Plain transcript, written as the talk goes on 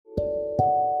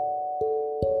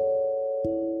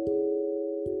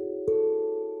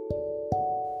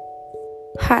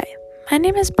Hi, my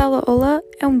name is Bella Ola,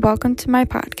 and welcome to my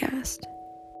podcast.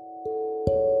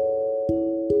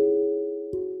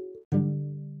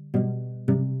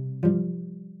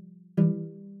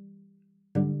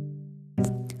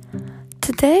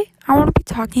 Today, I want to be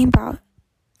talking about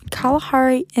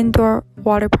Kalahari Indoor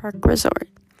Water Park Resort.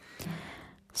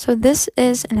 So this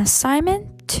is an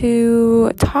assignment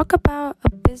to talk about a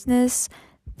business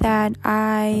that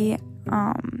I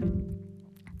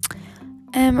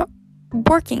am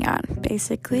working on,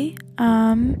 basically.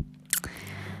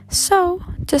 So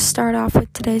to start off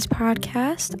with today's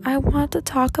podcast, I want to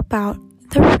talk about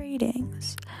the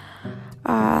ratings.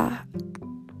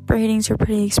 Ratings are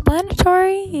pretty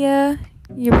explanatory. Yeah,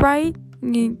 you write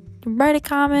a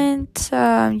comment,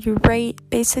 you rate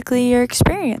basically your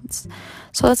experience.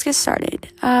 So let's get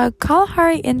started.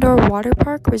 Kalahari Indoor Water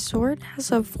Park Resort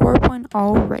has a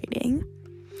 4.0 rating.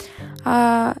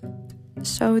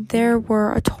 So there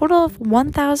were a total of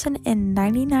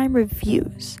 1,099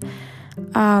 reviews.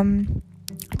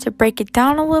 To break it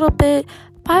down a little bit,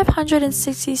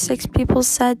 566 people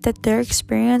said that their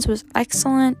experience was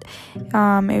excellent.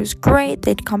 It was great.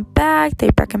 They'd come back.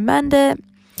 They'd recommend it.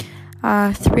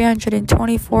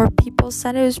 324 people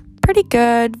said it was pretty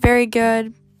good, very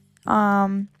good.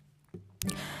 There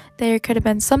could have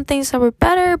been some things that were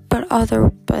better, but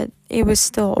it was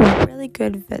still a really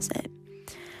good visit.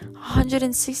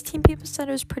 116 people said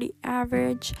it was pretty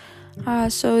average.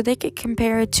 So they could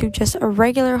compare it to just a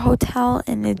regular hotel,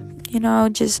 and they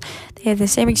had the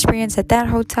same experience at that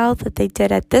hotel that they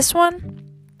did at this one.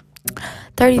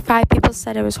 35 people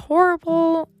said it was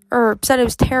horrible, or said it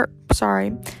was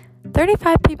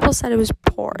 35 people said it was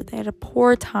poor. They had a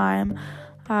poor time.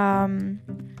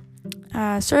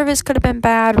 Service could have been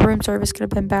bad, room service could have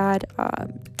been bad,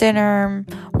 dinner,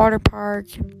 water park,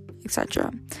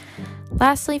 etc.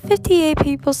 Lastly, 58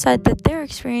 people said that their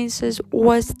experiences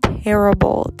was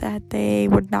terrible, that they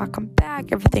would not come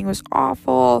back, everything was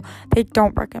awful, they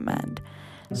don't recommend.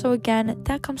 So again,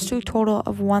 that comes to a total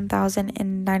of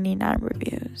 1,099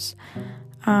 reviews.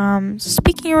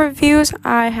 Speaking of reviews,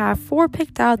 I have 4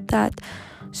 picked out that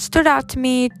stood out to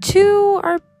me. 2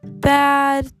 are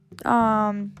bad.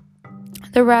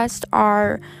 The rest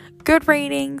are good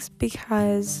ratings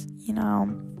because,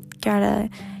 gotta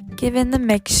give in the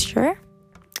mixture.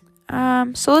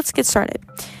 So let's get started.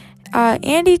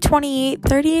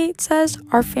 Andy2838 says,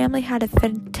 our family had a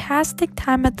fantastic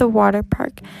time at the water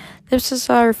park. This was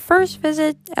our first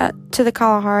visit to the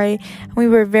Kalahari, and we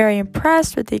were very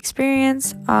impressed with the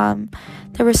experience.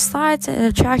 There were slides and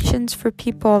attractions for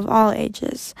people of all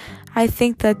ages. I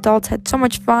think the adults had so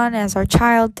much fun as our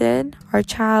child did. Our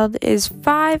child is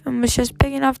 5 and was just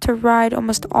big enough to ride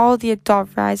almost all the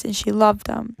adult rides, and she loved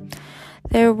them.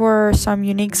 There were some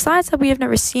unique slides that we have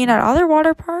never seen at other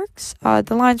water parks.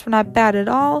 The lines were not bad at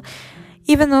all.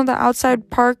 Even though the outside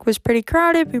park was pretty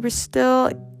crowded, we were still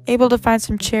able to find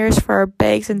some chairs for our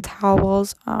bags and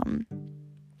towels.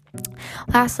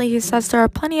 Lastly, he says there are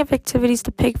plenty of activities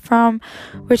to pick from,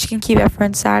 which can keep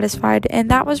everyone satisfied. And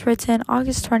that was written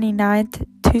August 29th,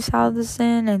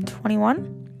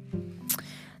 2021.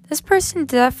 This person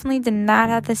definitely did not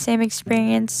have the same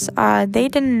experience. They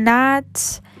did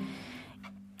not...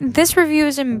 This review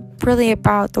isn't really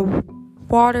about the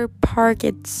water park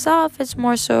itself. It's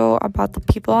more so about the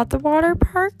people at the water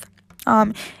park.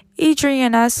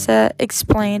 Adrian S.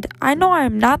 explained, I know I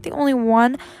am not the only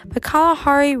one, but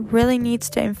Kalahari really needs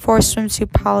to enforce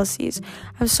swimsuit policies.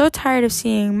 I'm so tired of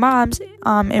seeing moms,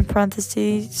 in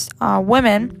parentheses,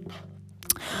 women,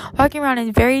 walking around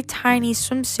in very tiny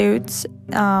swimsuits,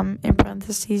 in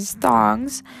parentheses,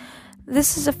 thongs.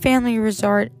 This is a family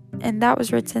resort, and that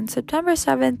was written September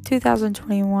 7th,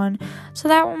 2021. So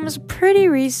that one was pretty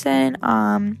recent.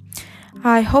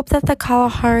 I hope that the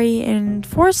Kalahari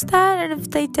enforced that, and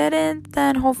if they didn't,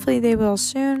 then hopefully they will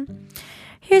soon.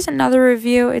 Here's another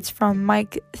review. It's from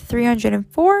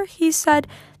Mike304. He said,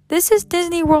 this is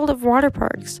Disney World of water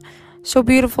parks. So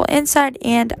beautiful inside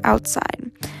and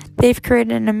outside. They've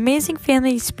created an amazing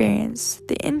family experience.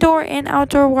 The indoor and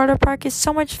outdoor water park is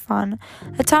so much fun.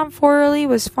 The tomfoolery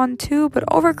was fun too, but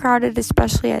overcrowded,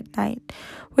 especially at night.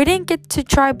 We didn't get to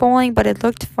try bowling, but it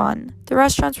looked fun. The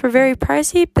restaurants were very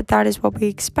pricey, but that is what we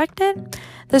expected.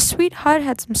 The Sweet Hut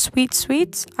had some sweet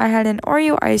sweets. I had an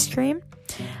Oreo ice cream.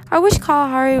 I wish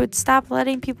Kalahari would stop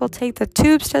letting people take the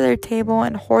tubes to their table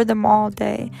and hoard them all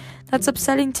day. That's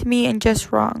upsetting to me and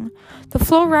just wrong. The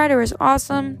flow rider was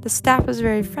awesome. The staff was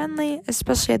very friendly,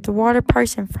 especially at the water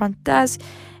parks and front desk.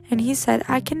 And he said,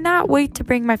 I cannot wait to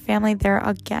bring my family there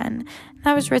again. And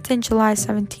that was written July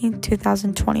 17th,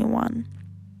 2021.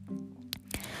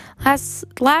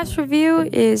 Last review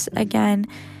is, again,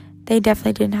 they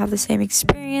definitely didn't have the same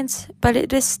experience, but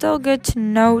it is still good to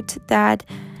note that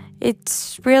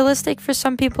it's realistic for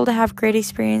some people to have great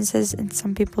experiences and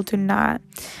some people do not.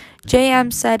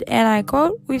 JM said, and I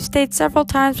quote, "We've stayed several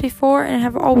times before and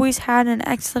have always had an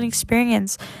excellent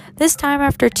experience. This time,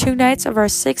 after 2 nights of our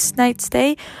 6-night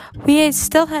stay, we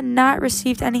still had not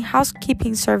received any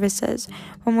housekeeping services.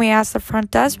 When we asked the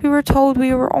front desk, we were told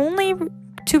we were only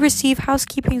to receive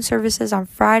housekeeping services on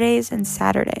Fridays and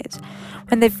Saturdays.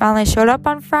 When they finally showed up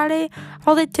on Friday,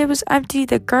 all they did was empty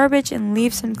the garbage and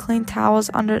leave some clean towels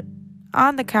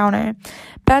on the counter.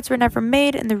 Beds were never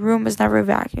made and the room was never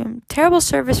vacuumed. Terrible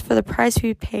service for the price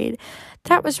we paid."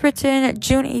 That was written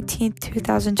June 18th,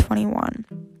 2021.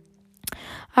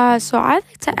 So I'd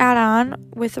like to add on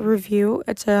with a review.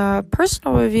 It's a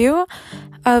personal review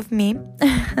of me.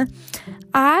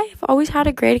 I've always had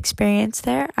a great experience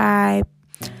there. I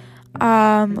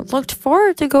looked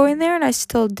forward to going there, and I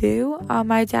still do.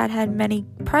 My dad had many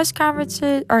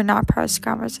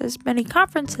many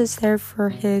conferences there for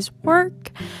his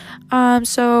work.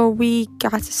 So we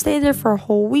got to stay there for a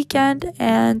whole weekend,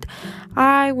 and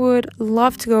I would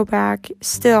love to go back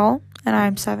still, and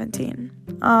I'm 17.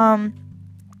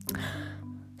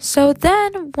 So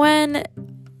then when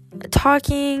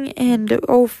talking and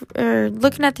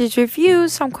looking at these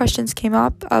reviews, some questions came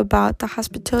up about the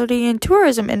hospitality and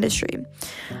tourism industry.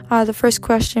 The first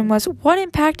question was, what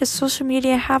impact does social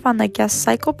media have on the guest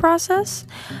cycle process?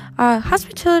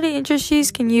 Hospitality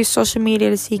industries can use social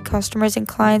media to see customers and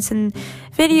clients in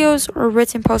videos or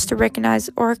written posts to recognize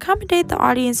or accommodate the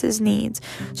audience's needs.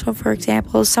 So, for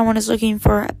example, if someone is looking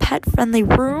for a pet-friendly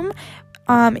room,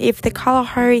 if the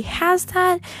Kalahari has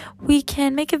that, we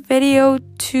can make a video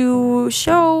to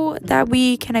show that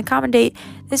we can accommodate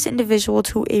this individual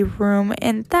to a room,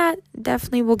 and that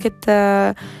definitely will get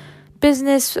the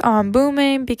business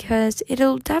booming because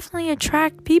it'll definitely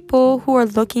attract people who are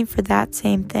looking for that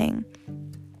same thing.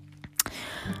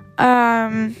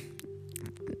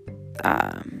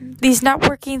 These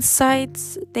networking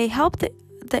sites, they help the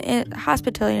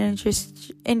hospitality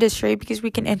industry because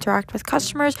we can interact with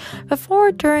customers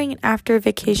before, during, and after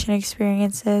vacation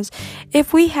experiences.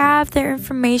 If we have their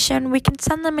information, we can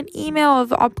send them an email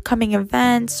of upcoming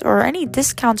events or any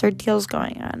discounts or deals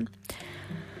going on.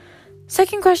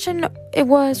 Second question, it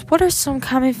was, what are some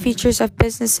common features of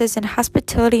businesses in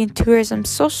hospitality and tourism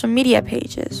social media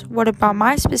pages? What about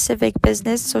my specific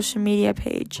business social media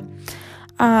page?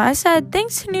 I said,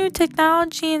 thanks to new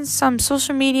technology and some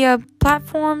social media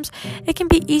platforms, it can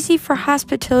be easy for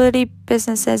hospitality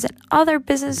businesses and other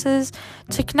businesses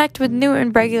to connect with new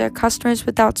and regular customers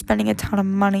without spending a ton of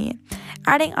money.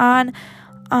 Adding on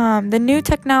the new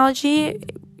technology,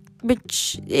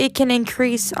 which it can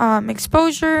increase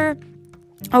exposure,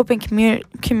 open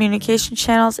communication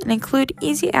channels, and include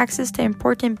easy access to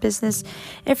important business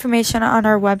information on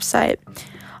our website.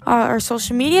 Our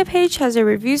social media page has a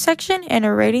review section and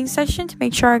a rating section to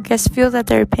make sure our guests feel that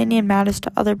their opinion matters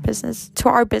to our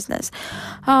business.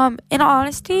 In all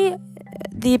honesty,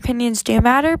 the opinions do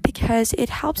matter because it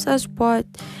helps us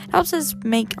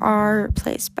make our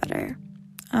place better.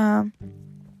 Another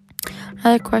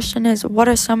question is, what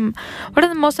are the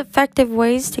most effective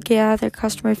ways to gather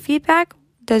customer feedback?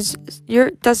 What does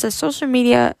social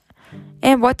media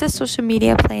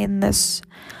play in this?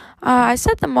 I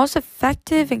said the most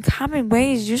effective and common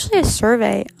way is usually a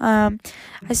survey. I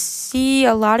see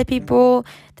a lot of people,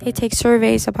 they take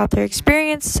surveys about their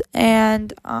experience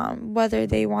and whether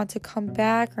they want to come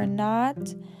back or not.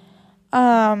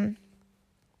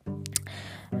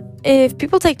 If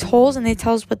people take polls and they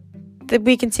tell us that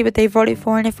we can see what they voted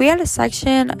for, and if we had a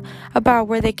section about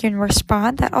where they can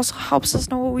respond, that also helps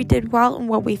us know what we did well and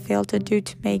what we failed to do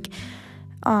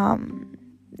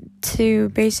to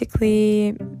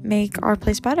basically make our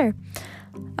place better.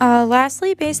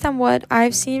 Lastly, based on what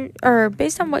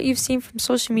you've seen from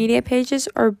social media pages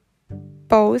or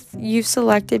both, you've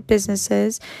selected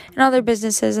businesses and other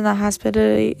businesses in the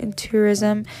hospitality and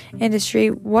tourism industry.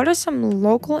 What are some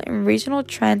local and regional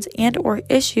trends and or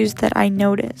issues that I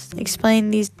noticed?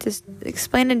 Explain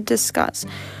and discuss.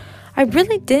 I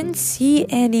really didn't see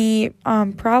any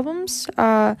problems.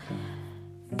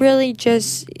 Really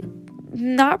just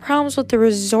not problems with the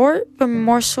resort, but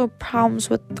more so problems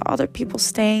with other people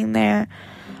staying there.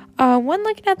 When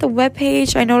looking at the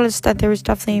webpage, I noticed that there was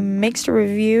definitely mixed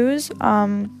reviews.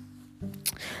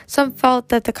 Some felt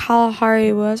that the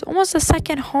Kalahari was almost a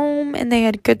second home and they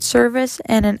had good service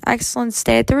and an excellent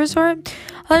stay at the resort.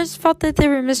 Others felt that they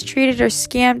were mistreated or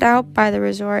scammed out by the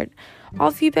resort.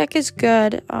 All feedback is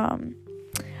good.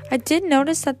 I did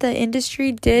notice that the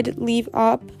industry did leave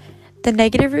up the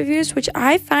negative reviews, which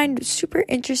I find super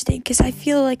interesting because I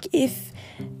feel like if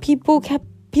people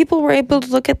were able to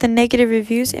look at the negative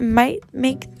reviews, it might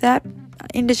make that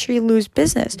industry lose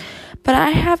business. But I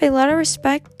have a lot of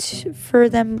respect for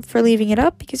them for leaving it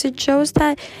up, because it shows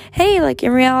that, hey, like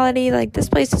in reality, like this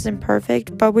place isn't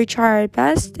perfect, but we try our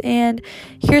best, and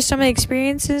here's some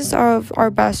experiences of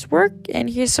our best work, and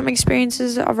here's some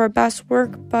experiences of our best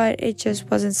work, but it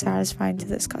just wasn't satisfying to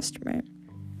this customer.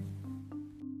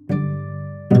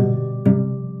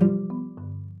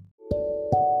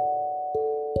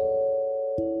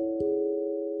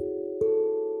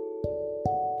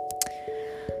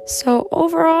 So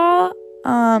overall,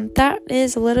 that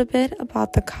is a little bit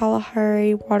about the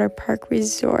Kalahari Water Park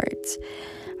Resort.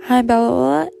 I'm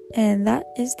Bella, and that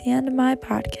is the end of my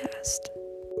podcast.